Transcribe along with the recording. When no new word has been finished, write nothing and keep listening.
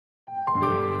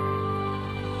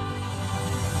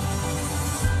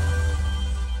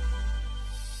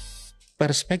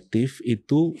perspektif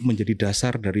itu menjadi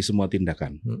dasar dari semua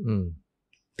tindakan.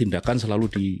 Tindakan selalu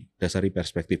didasari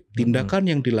perspektif. Tindakan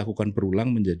yang dilakukan berulang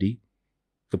menjadi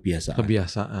kebiasaan.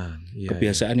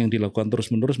 Kebiasaan yang dilakukan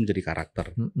terus-menerus menjadi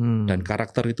karakter. Dan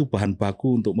karakter itu bahan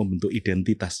baku untuk membentuk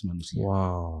identitas manusia.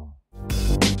 Wow.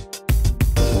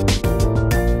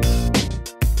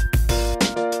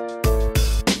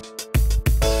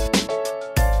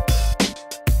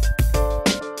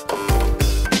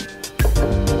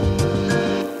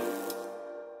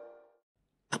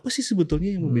 Apa sih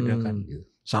sebetulnya yang membedakan?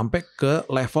 Sampai ke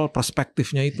level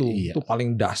perspektifnya itu. Iya. Itu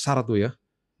paling dasar tuh ya.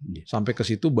 Sampai ke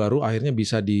situ baru akhirnya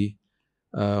bisa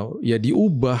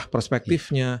diubah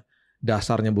perspektifnya,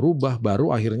 dasarnya berubah,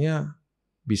 baru akhirnya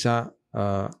bisa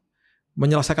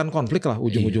menyelesaikan konflik lah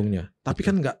ujung-ujungnya. Tapi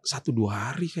kan nggak 1-2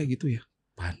 hari kayak gitu ya.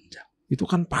 Panjang. Itu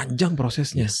kan panjang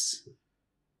prosesnya.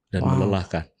 Dan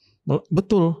melelahkan.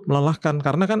 Betul, melelahkan.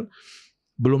 Karena kan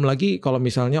belum lagi kalau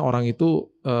misalnya orang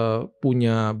itu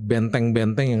punya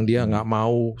benteng-benteng yang dia nggak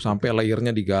mau sampai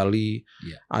layernya digali,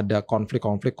 ada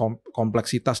konflik-konflik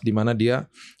kompleksitas di mana dia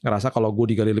ngerasa kalau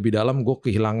gue digali lebih dalam gue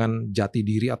kehilangan jati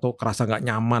diri atau kerasa nggak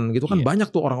nyaman gitu kan. Banyak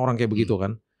tuh orang-orang kayak begitu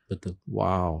kan. Betul.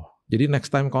 Wow. Jadi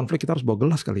next time konflik kita harus bawa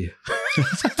gelas kali ya.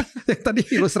 Tadi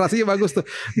ilustrasinya bagus tuh.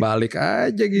 Balik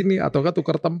aja gini atau kan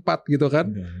tukar tempat gitu kan.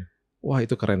 Wah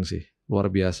itu keren sih, luar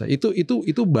biasa. Itu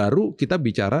baru kita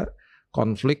bicara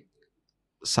konflik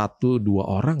 1-2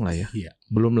 orang lah ya.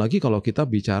 Belum lagi kalau kita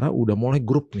bicara udah mulai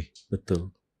grup nih.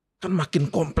 Betul. Kan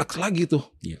makin kompleks lagi tuh.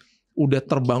 Iya. Udah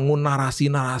terbangun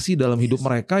narasi-narasi dalam hidup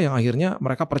mereka yang akhirnya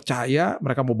mereka percaya,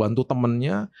 mereka mau bantu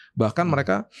temennya. Bahkan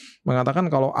mereka mengatakan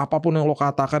kalau apapun yang lo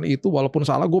katakan itu walaupun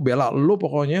salah gue bela lo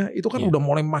pokoknya. Itu kan udah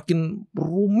mulai makin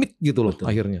rumit gitu loh. Betul.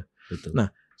 Akhirnya. Betul.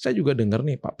 Nah saya juga dengar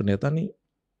nih Pak Pendeta nih.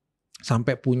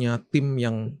 Sampai punya tim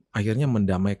yang akhirnya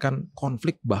mendamaikan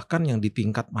konflik bahkan yang di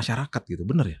tingkat masyarakat gitu,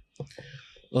 benar ya?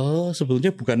 Sebetulnya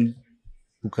bukan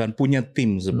punya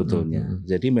tim sebetulnya.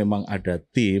 Jadi memang ada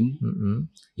tim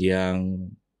yang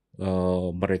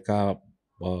mereka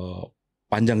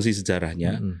panjang sih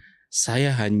sejarahnya.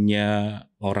 Saya hanya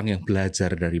orang yang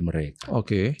belajar dari mereka,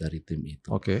 dari tim itu.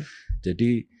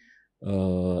 Jadi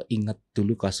ingat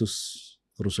dulu kasus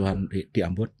kerusuhan di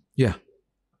Ambon? Ya.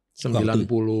 90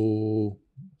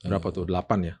 berapa tuh? 8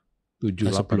 ya?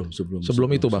 7, 8. Sebelum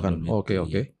itu bahkan. Oke.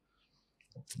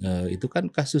 Itu kan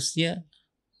kasusnya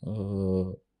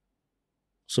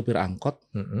supir angkot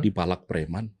dipalak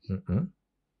preman.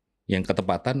 Yang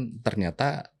ketepatan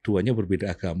ternyata duanya berbeda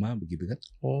agama begitu kan.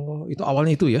 Oh, itu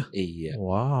awalnya itu ya? Iya.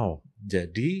 Wow.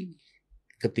 Jadi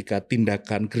ketika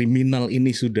tindakan kriminal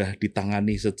ini sudah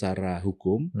ditangani secara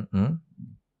hukum,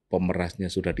 pemerasnya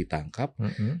sudah ditangkap,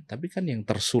 tapi kan yang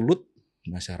tersulut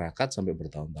masyarakat sampai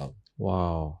bertahun-tahun.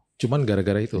 Wow, cuman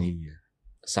gara-gara itu? Iya.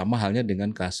 Sama halnya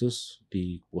dengan kasus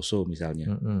di Poso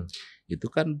misalnya.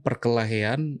 Itu kan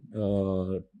perkelahian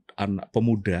anak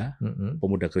pemuda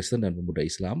Kristen dan pemuda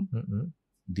Islam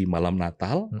di malam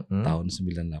Natal tahun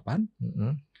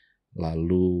 98.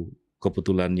 Lalu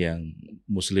kebetulan yang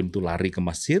Muslim itu lari ke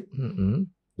masjid,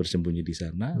 bersembunyi di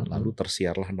sana, lalu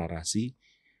tersiarlah narasi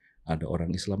ada orang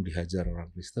Islam dihajar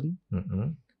orang Kristen,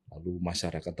 lalu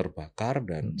masyarakat terbakar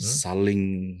dan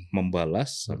saling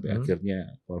membalas sampai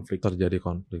akhirnya terjadi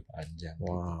konflik panjang.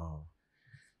 Wow.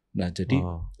 Nah jadi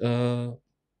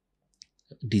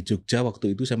di Jogja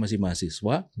waktu itu saya masih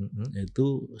mahasiswa, itu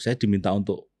saya diminta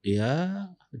untuk ya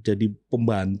jadi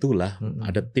pembantu lah.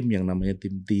 Ada tim yang namanya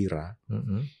tim TIRA,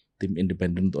 tim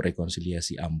independen untuk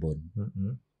rekonsiliasi Ambon.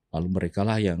 Lalu mereka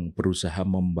lah yang berusaha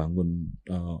membangun,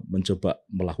 mencoba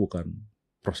melakukan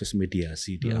proses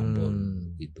mediasi di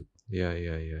Ambon gitu. Ya.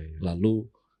 Lalu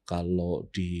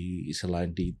kalau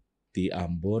selain di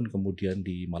Ambon, kemudian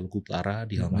di Maluku Utara,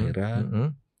 di Halmahera,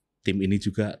 tim ini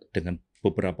juga dengan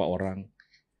beberapa orang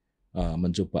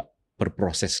mencoba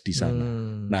berproses di sana.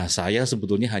 Nah saya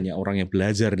sebetulnya hanya orang yang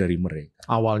belajar dari mereka.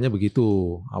 Awalnya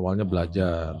begitu, awalnya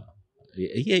belajar.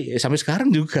 Iya, sampai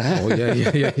sekarang juga. Oh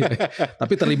iya.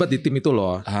 Tapi terlibat di tim itu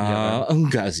loh. Ya kan?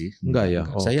 Enggak sih. Enggak ya.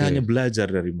 Saya hanya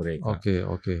belajar dari mereka.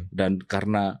 Oke. Dan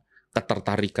karena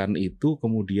ketertarikan itu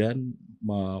kemudian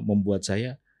membuat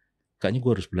saya kayaknya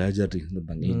gue harus belajar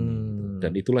tentang ini.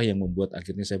 Dan itulah yang membuat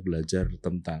akhirnya saya belajar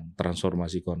tentang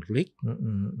transformasi konflik.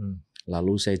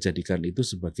 Lalu saya jadikan itu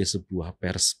sebagai sebuah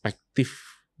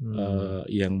perspektif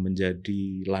yang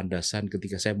menjadi landasan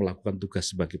ketika saya melakukan tugas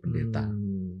sebagai pendeta.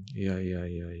 Iya.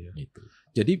 Itu.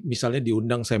 Jadi misalnya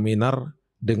diundang seminar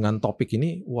dengan topik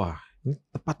ini, wah ini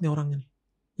tepat nih orangnya nih,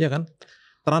 ya kan?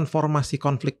 Transformasi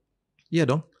konflik, iya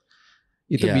dong.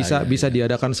 Itu bisa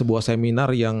diadakan sebuah seminar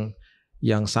yang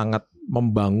yang sangat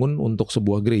membangun untuk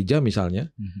sebuah gereja misalnya,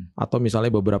 atau misalnya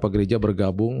beberapa gereja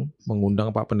bergabung mengundang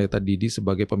Pak Pendeta Didi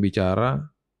sebagai pembicara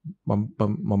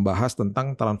membahas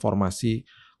tentang transformasi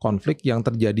konflik yang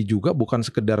terjadi juga bukan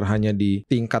sekedar hanya di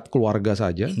tingkat keluarga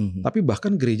saja, tapi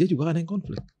bahkan gereja juga ada yang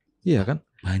konflik. Iya kan?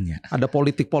 Banyak. Ada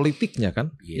politik-politiknya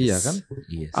kan? Yes. Iya kan?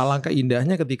 Yes. Alangkah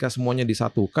indahnya ketika semuanya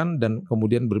disatukan dan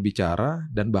kemudian berbicara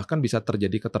dan bahkan bisa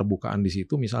terjadi keterbukaan di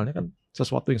situ misalnya kan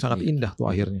sesuatu yang sangat indah tuh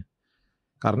akhirnya.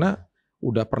 Karena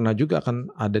udah pernah juga akan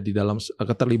ada di dalam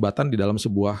keterlibatan di dalam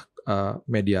sebuah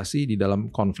mediasi di dalam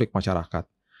konflik masyarakat.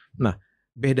 Nah,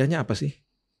 bedanya apa sih?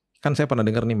 Kan saya pernah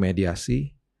dengar nih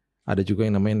mediasi, ada juga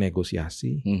yang namanya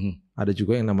negosiasi, ada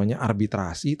juga yang namanya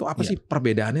arbitrasi. Itu apa sih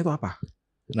perbedaannya itu apa?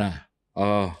 Nah,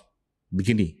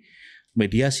 begini,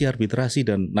 mediasi, arbitrasi,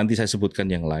 dan nanti saya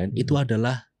sebutkan yang lain, itu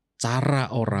adalah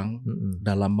cara orang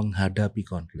dalam menghadapi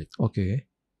konflik. Oke.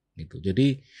 Gitu.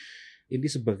 Jadi ini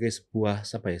sebagai sebuah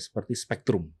seperti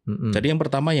spektrum. Jadi yang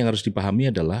pertama yang harus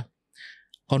dipahami adalah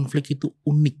konflik itu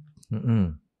unik.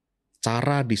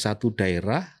 Cara di satu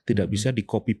daerah tidak bisa di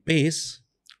copy paste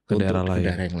ke daerah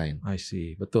yang lain. I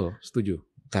see, betul, setuju.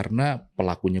 Karena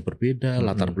pelakunya berbeda,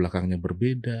 latar belakangnya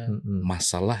berbeda,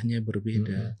 masalahnya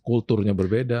berbeda, kulturnya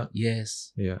berbeda.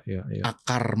 Yes. Ya.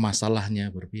 Akar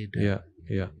masalahnya berbeda.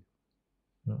 Ya.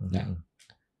 Nah,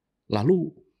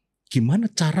 lalu gimana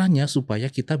caranya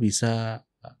supaya kita bisa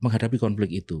menghadapi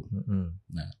konflik itu?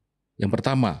 Nah, yang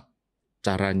pertama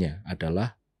caranya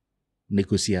adalah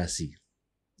negosiasi.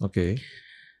 Oke.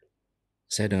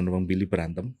 Saya dengan Bang Billy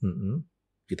berantem.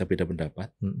 Kita beda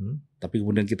pendapat, tapi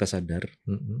kemudian kita sadar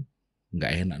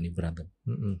nggak enak nih berantem.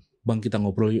 Bang, kita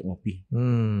ngobrol yuk, ngopi.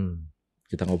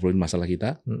 Kita ngobrolin masalah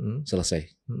kita, selesai,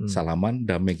 salaman,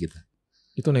 damai kita.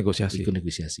 Itu negosiasi. Itu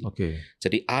negosiasi. Oke.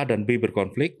 Jadi A dan B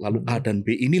berkonflik, lalu A dan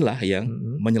B inilah yang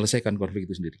menyelesaikan konflik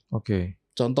itu sendiri. Oke.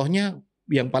 Contohnya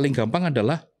yang paling gampang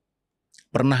adalah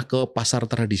pernah ke pasar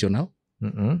tradisional.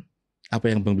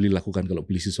 Apa yang Bang Billy lakukan kalau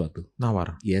beli sesuatu?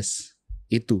 Nawar. Yes.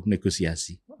 Itu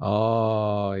negosiasi.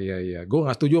 Oh iya. Gue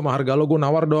nggak setuju sama harga lo, gue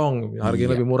nawar dong.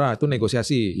 Harganya lebih murah. Itu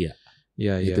negosiasi. Iya.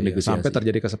 Itu negosiasi. Sampai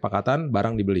terjadi kesepakatan,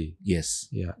 barang dibeli.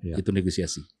 Yes. Iya. Itu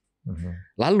negosiasi.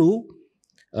 Lalu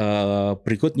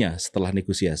berikutnya setelah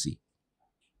negosiasi,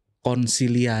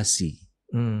 konsiliasi.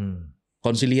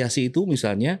 Konsiliasi itu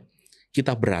misalnya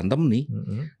kita berantem nih.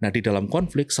 Nah di dalam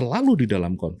konflik, selalu di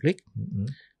dalam konflik,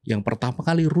 yang pertama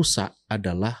kali rusak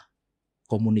adalah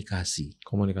komunikasi.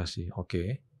 Komunikasi,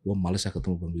 oke. Wah, males saya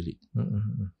ketemu Bang Billy.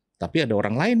 Tapi ada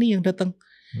orang lain nih yang datang.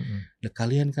 Nah,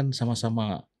 kalian kan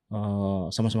sama-sama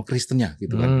Kristennya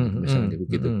gitu kan, misalnya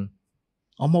begitu.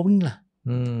 Omongin lah.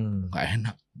 Nggak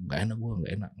enak gue,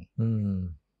 nggak enak.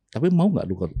 Tapi mau nggak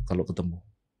lu kalau ketemu?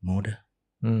 Mau dah.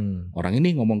 Orang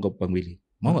ini ngomong ke Bang Billy,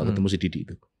 mau nggak ketemu si Didi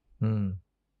itu?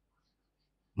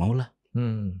 Mau lah.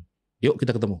 Yuk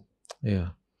kita ketemu.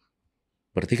 Iya.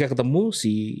 Berarti ketemu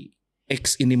si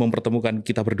X ini mempertemukan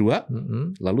kita berdua,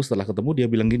 lalu setelah ketemu dia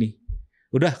bilang gini,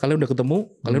 udah kalian udah ketemu,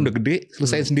 kalian udah gede,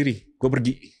 selesaiin sendiri, gue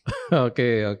pergi.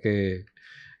 Oke.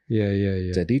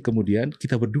 Iya. Jadi kemudian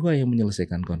kita berdua yang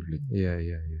menyelesaikan konflik. Iya.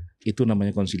 Itu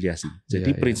namanya konsiliasi.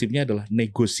 Jadi prinsipnya adalah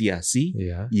negosiasi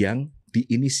yang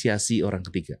diinisiasi orang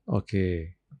ketiga.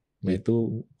 Oke.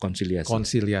 Itu konsiliasi.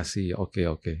 Konsiliasi, oke.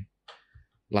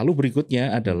 Lalu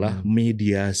berikutnya adalah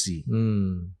mediasi.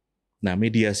 Nah,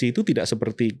 mediasi itu tidak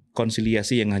seperti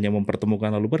konsiliasi yang hanya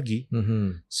mempertemukan lalu pergi.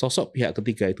 Sosok pihak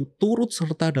ketiga itu turut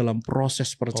serta dalam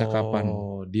proses percakapan.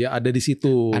 Oh, dia ada di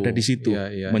situ. Ada di situ,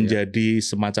 menjadi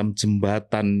semacam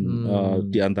jembatan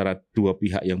di antara dua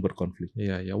pihak yang berkonflik.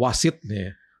 Iya. Wasit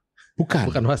nih.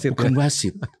 Bukan wasit. Bukan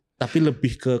wasit. Tapi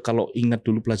lebih ke kalau ingat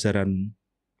dulu pelajaran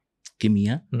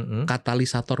kimia,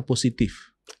 katalisator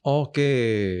positif. Oke,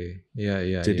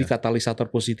 iya. Jadi katalisator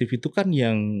positif itu kan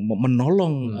yang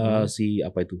menolong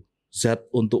zat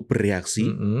untuk bereaksi.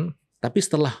 Tapi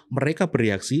setelah mereka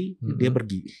bereaksi, dia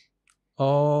pergi.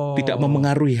 Oh, tidak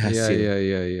memengaruhi hasil.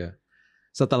 Iya.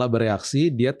 Setelah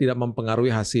bereaksi, dia tidak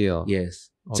mempengaruhi hasil.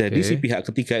 Yes. Jadi si pihak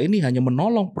ketiga ini hanya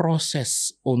menolong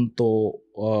proses untuk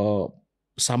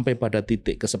sampai pada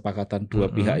titik kesepakatan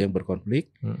dua pihak yang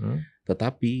berkonflik.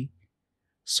 Tetapi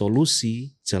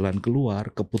solusi, jalan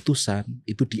keluar, keputusan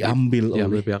itu diambil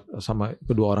oleh pihak sama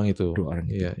kedua orang itu.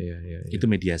 Iya. Itu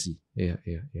mediasi. Iya.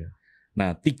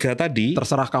 Nah, 3 tadi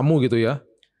terserah kamu gitu ya.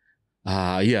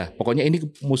 Iya, pokoknya ini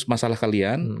masalah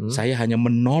kalian. Saya hanya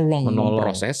menolong.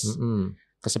 Proses.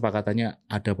 Kesepakatannya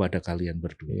ada pada kalian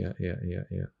berdua.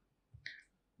 Iya.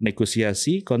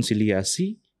 Negosiasi,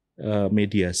 konsiliasi,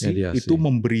 mediasi itu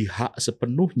memberi hak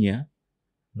sepenuhnya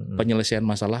penyelesaian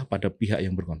masalah pada pihak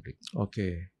yang berkonflik.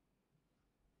 Oke.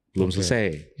 belum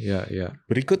selesai. Ya, ya.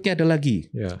 Berikutnya ada lagi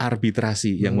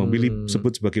arbitrasi yang memilih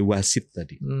sebut sebagai wasit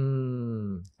tadi.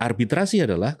 Arbitrasi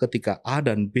adalah ketika A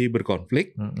dan B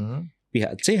berkonflik,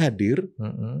 pihak C hadir,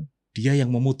 dia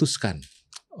yang memutuskan.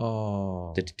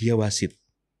 Jadi dia wasit.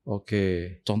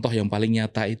 Contoh yang paling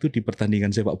nyata itu di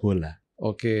pertandingan sepak bola.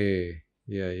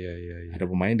 Ya. Ada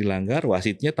pemain dilanggar,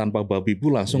 wasitnya tanpa babi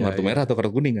bu langsung kartu merah atau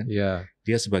kartu kuning kan?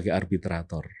 Dia sebagai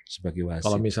arbitrator, sebagai wasit.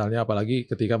 Kalau misalnya apalagi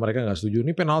ketika mereka nggak setuju,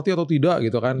 ini penalti atau tidak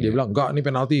gitu kan? Dia bilang enggak, ini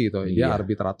penalti gitu. Dia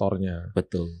arbitratornya.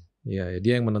 Betul. Iya,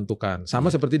 dia yang menentukan. Sama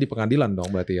seperti di pengadilan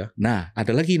dong berarti ya. Nah,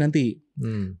 ada lagi nanti.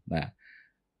 Nah,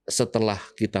 setelah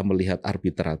kita melihat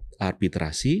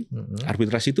arbitrasi,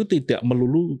 arbitrasi itu tidak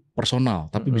melulu personal,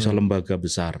 tapi bisa lembaga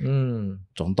besar.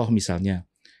 Contoh misalnya,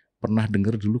 pernah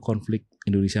dengar dulu konflik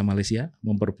Indonesia-Malaysia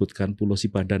memperebutkan Pulau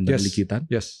Sipadan dan Likitan?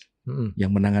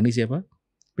 Yang menangani siapa?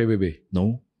 PBB?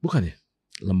 No. Bukan ya?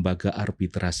 Lembaga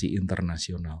Arbitrasi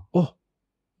Internasional.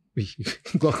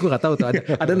 Gua nggak tahu tuh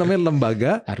ada namanya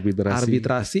lembaga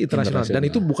arbitrasi internasional dan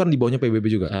itu bukan di bawahnya PBB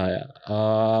juga.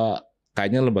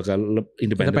 Kayaknya lembaga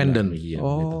independen. Iya,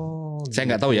 gitu. Saya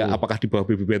nggak tahu ya apakah di bawah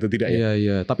PBB atau tidak ya.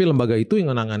 Iya. Tapi lembaga itu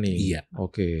yang menangani. Iya.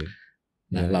 Oke.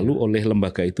 Nah, lalu oleh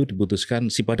lembaga itu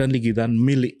diputuskan Sipadan Likitan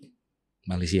milik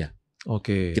Malaysia.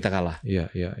 Kita kalah.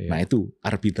 Iya. Nah, itu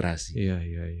arbitrasi. Iya.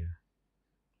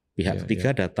 Pihak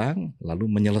ketiga datang lalu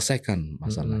menyelesaikan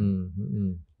masalah.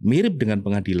 Mirip dengan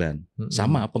pengadilan.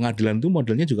 Sama, pengadilan itu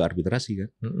modelnya juga arbitrasi kan.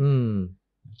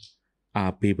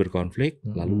 A, B berkonflik,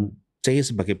 lalu C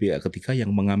sebagai pihak ketiga yang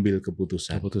mengambil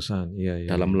keputusan.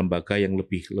 Iya. Dalam lembaga yang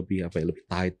lebih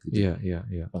tight gitu.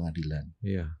 Iya. Pengadilan.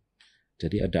 Iya.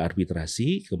 Jadi ada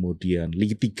arbitrasi, kemudian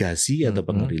litigasi atau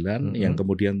pengadilan, yang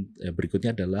kemudian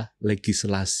berikutnya adalah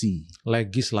legislasi.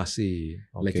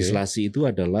 Legislasi itu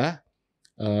adalah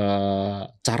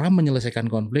cara menyelesaikan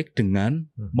konflik dengan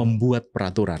membuat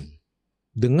peraturan.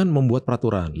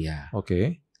 Iya.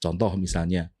 Contoh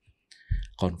misalnya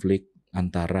konflik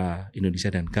antara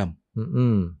Indonesia dan GAM.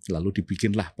 Lalu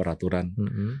dibikinlah peraturan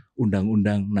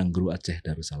Undang-Undang Nanggru Aceh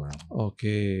Darussalam.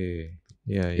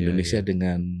 Indonesia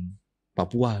dengan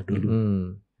Papua dulu.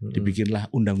 Dibikinlah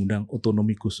Undang-Undang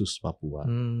Otonomi Khusus Papua.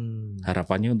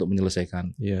 Harapannya untuk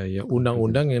menyelesaikan.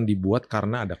 Undang-undang yang dibuat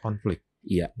karena ada konflik.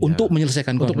 Untuk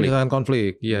menyelesaikan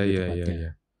konflik.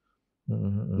 Iya.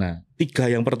 Nah,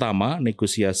 3 yang pertama,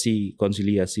 negosiasi,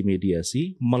 konsiliasi,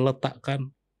 mediasi,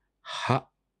 meletakkan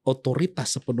hak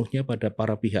otoritas sepenuhnya pada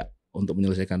para pihak untuk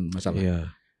menyelesaikan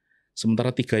masalah.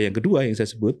 Sementara 3 yang kedua yang saya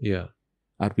sebut,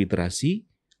 arbitrasi,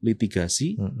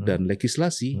 litigasi, dan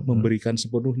legislasi memberikan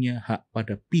sepenuhnya hak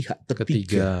pada pihak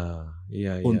ketiga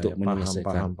untuk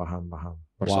menyelesaikan paham.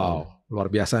 persoalan. Wow, luar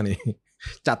biasa nih.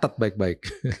 Catat baik-baik.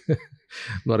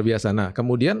 Luar biasa. Nah,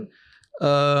 kemudian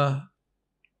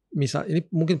misal ini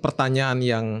mungkin pertanyaan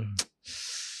yang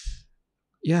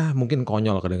mungkin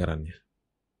konyol kedengarannya.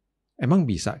 Emang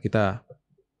bisa kita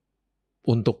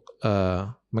untuk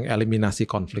mengeliminasi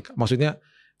konflik? Maksudnya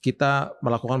kita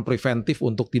melakukan preventif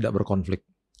untuk tidak berkonflik,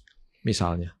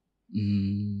 misalnya?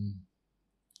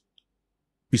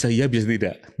 Bisa iya, bisa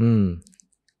tidak.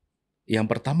 Yang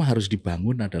pertama harus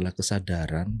dibangun adalah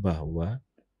kesadaran bahwa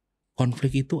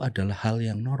konflik itu adalah hal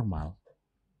yang normal.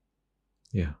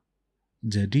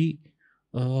 Jadi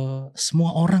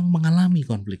semua orang mengalami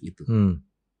konflik itu.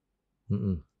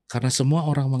 Karena semua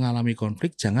orang mengalami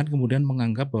konflik, jangan kemudian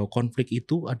menganggap bahwa konflik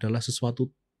itu adalah sesuatu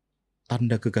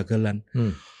tanda kegagalan.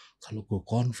 Kalau gue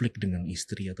konflik dengan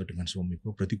istri atau dengan suami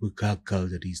gue, berarti gue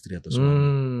gagal jadi istri atau suami.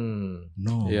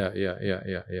 No.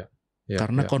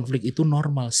 Karena konflik itu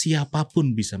normal,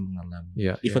 siapapun bisa mengalami.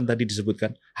 Even tadi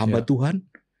disebutkan hamba Tuhan,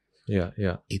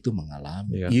 itu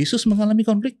mengalami. Yesus mengalami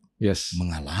konflik,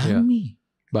 mengalami.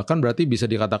 Bahkan berarti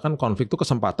bisa dikatakan konflik itu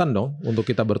kesempatan dong untuk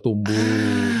kita bertumbuh,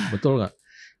 betul nggak?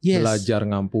 Belajar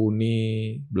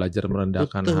ngampuni, belajar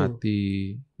merendahkan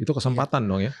hati, itu kesempatan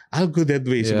dong ya. I'll go that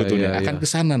way sebetulnya, akan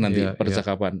kesana nanti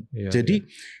percakapan. Jadi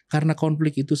karena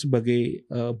konflik itu sebagai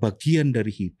bagian dari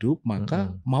hidup,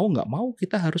 maka mau nggak mau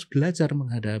kita harus belajar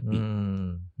menghadapi,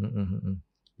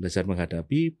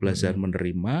 belajar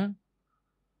menerima.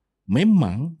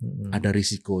 Memang ada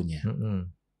risikonya.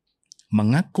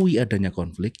 Mengakui adanya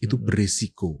konflik itu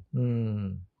berisiko.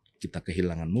 Kita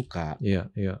kehilangan muka.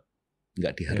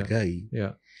 Nggak dihargai,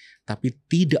 tapi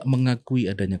tidak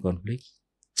mengakui adanya konflik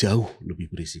jauh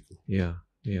lebih berisiko.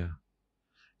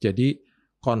 Jadi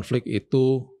konflik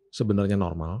itu sebenarnya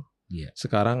normal.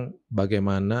 Sekarang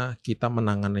bagaimana kita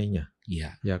menanganinya?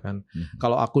 Ya kan.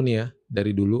 Kalau aku nih ya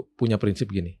dari dulu punya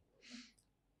prinsip gini.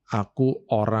 Aku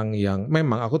orang yang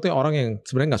memang aku tuh orang yang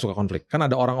sebenarnya nggak suka konflik. Kan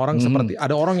ada orang-orang seperti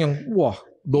ada orang yang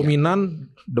dominan,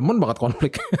 demen banget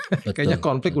konflik. Kayaknya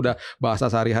konflik udah bahasa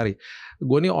sehari-hari.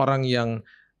 Gue nih orang yang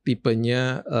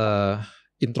tipenya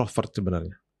introvert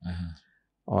sebenarnya.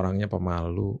 Orangnya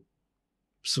pemalu,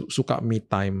 suka me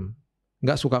time,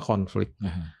 nggak suka konflik.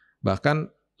 Bahkan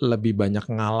lebih banyak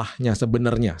ngalahnya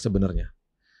sebenarnya.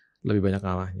 Lebih banyak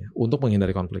ngalahnya untuk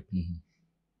menghindari konflik.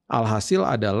 Alhasil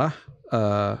adalah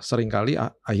seringkali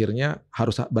akhirnya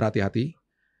harus berhati-hati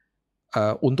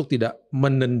untuk tidak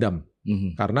mendendam.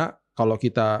 Karena kalau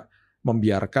kita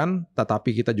membiarkan,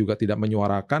 tetapi kita juga tidak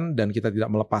menyuarakan dan kita tidak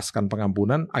melepaskan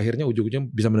pengampunan, akhirnya ujung-ujungnya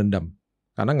bisa menendam.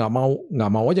 Karena nggak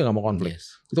mau konflik.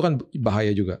 Itu kan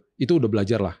bahaya juga. Itu udah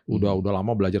belajar lah, udah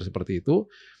lama belajar seperti itu.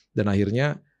 Dan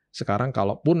akhirnya sekarang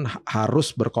kalaupun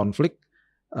harus berkonflik,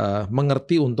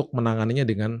 mengerti untuk menanganinya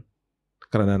dengan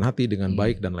kerendahan hati, dengan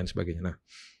baik dan lain sebagainya. Nah,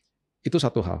 itu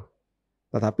satu hal.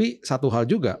 Tetapi satu hal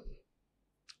juga,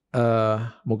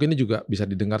 mungkin ini juga bisa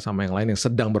didengar sama yang lain yang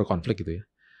sedang berkonflik gitu ya.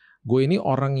 Gue ini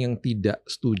orang yang tidak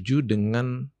setuju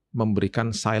dengan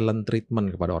memberikan silent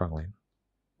treatment kepada orang lain.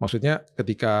 Maksudnya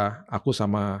ketika aku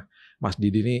sama Mas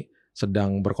Didi ini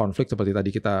sedang berkonflik seperti tadi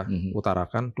kita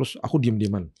utarakan, terus aku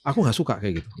diem-dieman. Aku nggak suka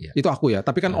kayak gitu. Itu aku ya.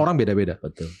 Tapi kan orang beda-beda.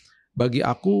 Betul. Bagi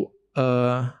aku,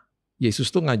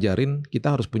 Yesus tuh ngajarin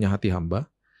kita harus punya hati hamba.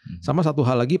 Sama satu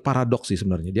hal lagi paradoks sih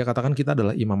sebenarnya. Dia katakan kita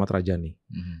adalah imamat rajani.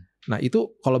 Nah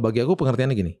itu kalau bagi aku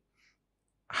pengertiannya gini.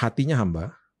 Hatinya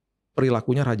hamba,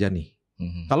 perilakunya rajani.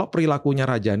 Kalau perilakunya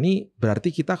rajani,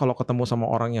 berarti kita kalau ketemu sama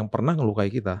orang yang pernah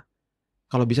ngelukai kita,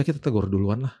 kalau bisa kita tegur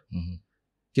duluan lah.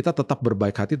 Kita tetap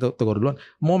berbaik hati, tegur duluan.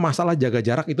 Mau masalah jaga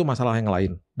jarak itu masalah yang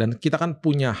lain. Dan kita kan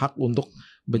punya hak untuk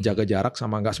menjaga jarak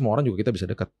sama nggak semua orang juga kita bisa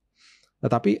dekat.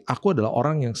 Tetapi aku adalah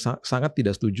orang yang sangat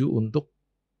tidak setuju untuk,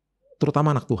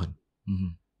 terutama anak Tuhan,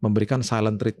 memberikan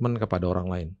silent treatment kepada orang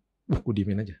lain. Gue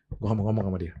diemin aja, gue gak mau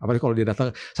ngomong sama dia. Apalagi kalau dia datang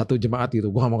satu jemaat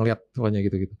gitu, gue gak mau ngeliat pokoknya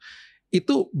gitu-gitu.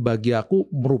 Itu bagi aku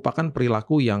merupakan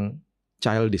perilaku yang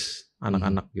childish,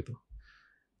 anak-anak gitu.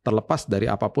 Terlepas dari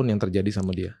apapun yang terjadi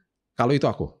sama dia. Kalau itu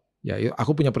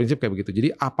aku punya prinsip kayak begitu.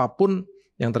 Jadi apapun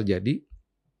yang terjadi,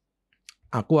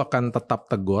 aku akan tetap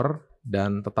tegur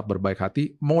dan tetap berbaik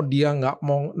hati. Mau dia nggak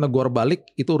mau negor balik,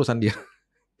 itu urusan dia.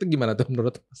 Itu gimana tuh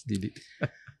menurut Mas Didi?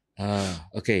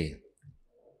 Oke.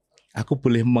 Aku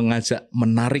boleh mengajak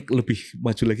menarik lebih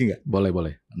maju lagi nggak?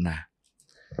 Boleh. Nah,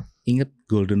 ingat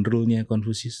golden rule-nya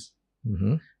Konfusius.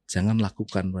 Jangan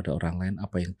lakukan pada orang lain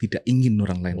apa yang tidak ingin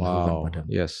orang lain lakukan padamu.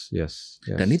 Yes.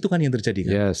 Dan itu kan yang terjadi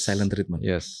kan? Silent treatment.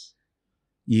 Yes.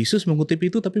 Yesus mengutip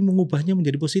itu tapi mengubahnya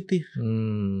menjadi positif.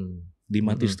 Di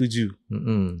Matius 7.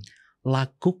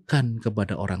 Lakukan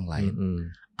kepada orang lain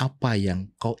apa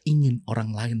yang kau ingin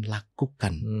orang lain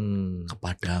lakukan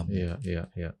kepadamu.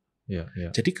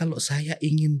 Iya. Jadi kalau saya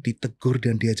ingin ditegur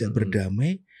dan diajak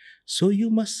berdamai, so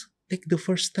you must take the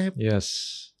first step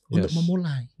untuk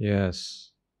memulai. Iya.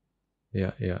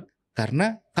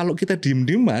 Karena kalau kita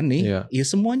diem-dieman nih, ya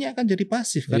semuanya akan jadi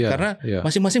pasif kan? Karena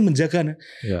masing-masing menjaga.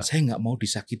 Saya nggak mau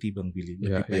disakiti Bang Billy.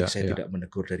 Lebih baik saya tidak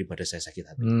menegur daripada saya sakit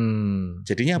hati.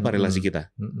 Jadinya apa relasi kita?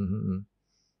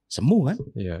 Semu kan?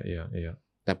 Iya.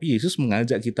 Tapi Yesus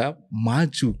mengajak kita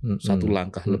maju satu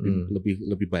langkah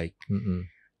lebih baik.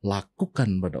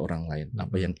 Lakukan pada orang lain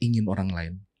apa yang ingin orang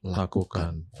lain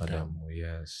lakukan padamu.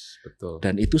 Yes, betul.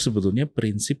 Dan itu sebetulnya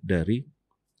prinsip dari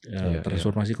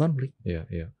transformasi konflik.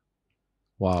 Iya.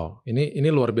 Wow, ini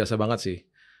luar biasa banget sih.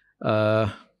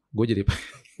 Gue jadi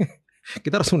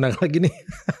kita harus undang lagi nih.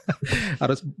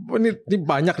 ini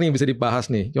banyak nih yang bisa dibahas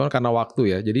nih. Cuma karena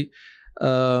waktu ya. Jadi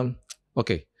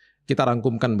oke, kita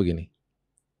rangkumkan begini.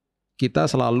 Kita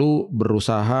selalu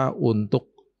berusaha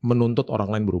untuk menuntut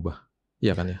orang lain berubah.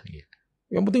 Iya kan ya? Iya.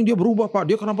 Yang penting dia berubah Pak.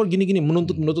 Dia kenapa gini-gini?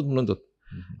 Menuntut.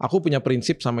 Aku punya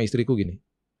prinsip sama istriku gini.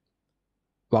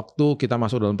 Waktu kita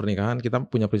masuk dalam pernikahan, kita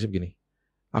punya prinsip gini.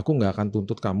 Aku nggak akan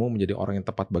tuntut kamu menjadi orang yang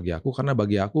tepat bagi aku, karena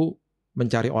bagi aku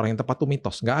mencari orang yang tepat itu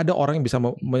mitos. Nggak ada orang yang bisa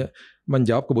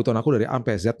menjawab kebutuhan aku dari A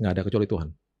sampai Z, nggak ada kecuali Tuhan.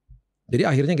 Jadi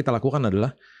akhirnya yang kita lakukan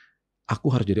adalah, aku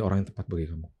harus jadi orang yang tepat bagi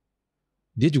kamu.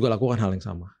 Dia juga lakukan hal yang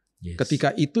sama. Yes. Ketika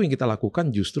itu yang kita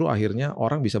lakukan, justru akhirnya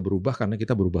orang bisa berubah karena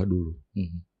kita berubah dulu.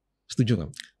 Setuju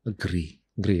nggak? Agree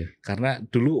ya. Karena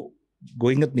dulu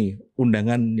gue inget nih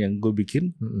undangan yang gue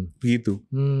bikin begitu.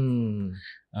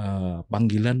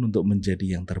 Panggilan untuk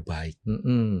menjadi yang terbaik.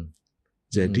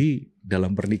 Jadi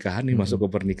dalam pernikahan nih, masuk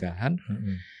ke pernikahan,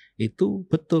 itu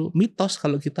betul mitos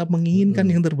kalau kita menginginkan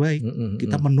yang terbaik,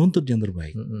 kita menuntut yang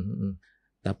terbaik.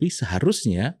 Tapi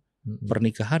seharusnya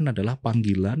pernikahan adalah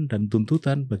panggilan dan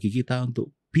tuntutan bagi kita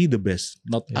untuk be the best,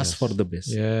 not ask for the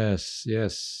best. Yes.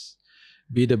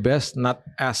 Be the best, not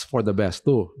ask for the best.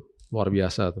 Tuh luar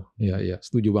biasa tuh. Iya,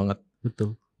 setuju banget.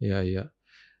 Betul. Iya.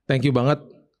 Thank you banget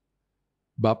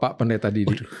Bapak Pendeta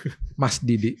Didi, Mas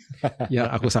Didi, yang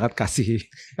aku sangat kasih.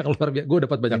 Luar biasa, gue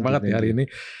dapat banyak banget ya hari ini.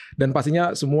 Dan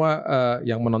pastinya semua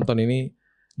yang menonton ini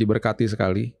diberkati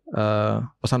sekali.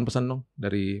 Pesan-pesan dong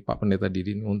dari Pak Pendeta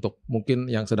Didi untuk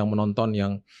mungkin yang sedang menonton,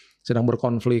 yang sedang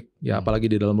berkonflik, ya apalagi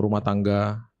di dalam rumah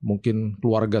tangga, mungkin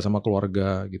keluarga sama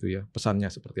keluarga gitu ya. Pesannya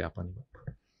seperti apa nih Pak?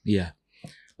 Iya,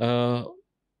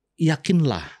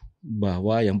 yakinlah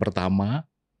bahwa yang pertama,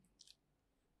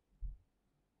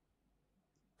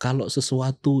 kalau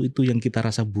sesuatu itu yang kita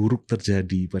rasa buruk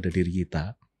terjadi pada diri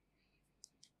kita,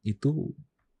 itu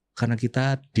karena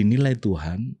kita dinilai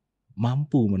Tuhan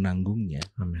mampu menanggungnya.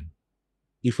 Amin.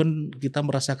 Even kita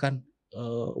merasakan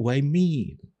why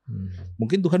me,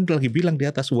 mungkin Tuhan lagi bilang di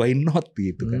atas why not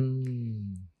gitu kan.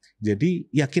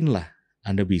 Jadi yakinlah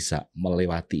Anda bisa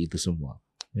melewati itu semua.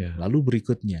 Lalu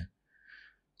berikutnya,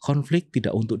 konflik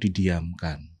tidak untuk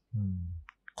didiamkan.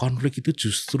 Konflik itu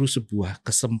justru sebuah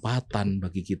kesempatan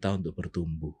bagi kita untuk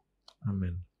bertumbuh.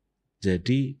 Amin.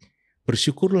 Jadi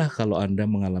bersyukurlah kalau Anda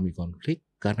mengalami konflik,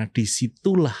 karena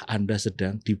disitulah Anda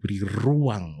sedang diberi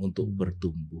ruang untuk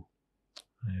bertumbuh.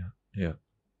 Ya.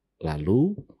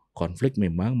 Lalu konflik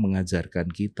memang mengajarkan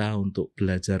kita untuk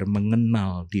belajar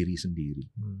mengenal diri sendiri.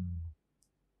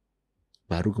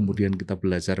 Baru kemudian kita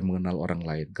belajar mengenal orang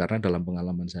lain. Karena dalam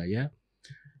pengalaman saya,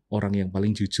 orang yang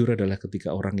paling jujur adalah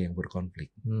ketika orang yang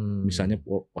berkonflik. Misalnya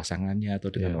pasangannya atau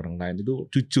dengan orang lain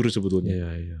itu jujur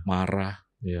sebetulnya. Marah,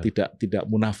 tidak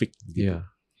munafik gitu.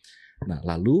 Nah,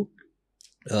 lalu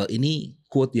ini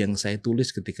quote yang saya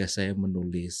tulis ketika saya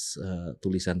menulis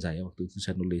tulisan saya. Waktu itu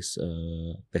saya nulis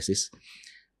tesis.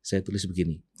 Saya tulis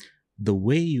begini. The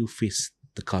way you face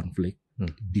the conflict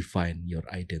define your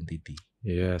identity.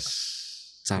 Yes.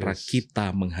 Cara kita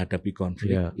menghadapi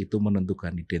konflik itu menentukan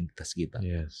identitas kita.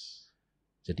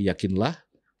 Jadi yakinlah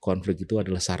konflik itu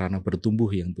adalah sarana bertumbuh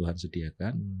yang Tuhan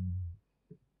sediakan.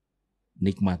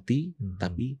 Nikmati,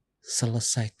 tapi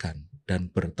selesaikan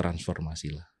dan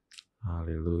bertransformasilah.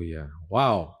 Haleluya.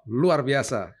 Wow, luar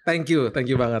biasa. Thank you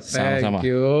banget. Sama-sama.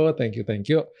 Thank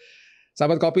you.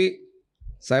 Sahabat Kopi,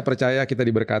 saya percaya kita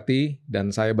diberkati dan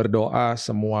saya berdoa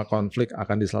semua konflik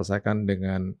akan diselesaikan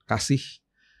dengan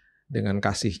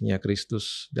kasihnya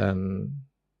Kristus, dan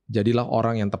jadilah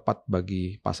orang yang tepat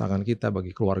bagi pasangan kita,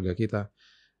 bagi keluarga kita.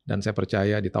 Dan saya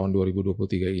percaya di tahun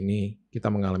 2023 ini kita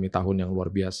mengalami tahun yang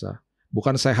luar biasa.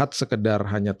 Bukan sehat sekedar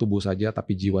hanya tubuh saja,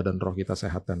 tapi jiwa dan roh kita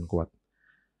sehat dan kuat.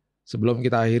 Sebelum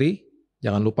kita akhiri,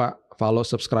 jangan lupa follow,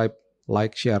 subscribe,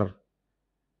 like, share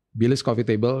Billy's Coffee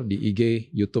Table di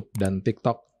IG, YouTube, dan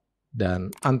TikTok.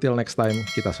 Dan until next time,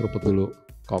 kita seruput dulu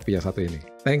kopi yang satu ini.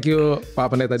 Thank you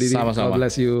Pak Pendeta Didi. Sama-sama. God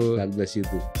bless you. God bless you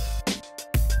too.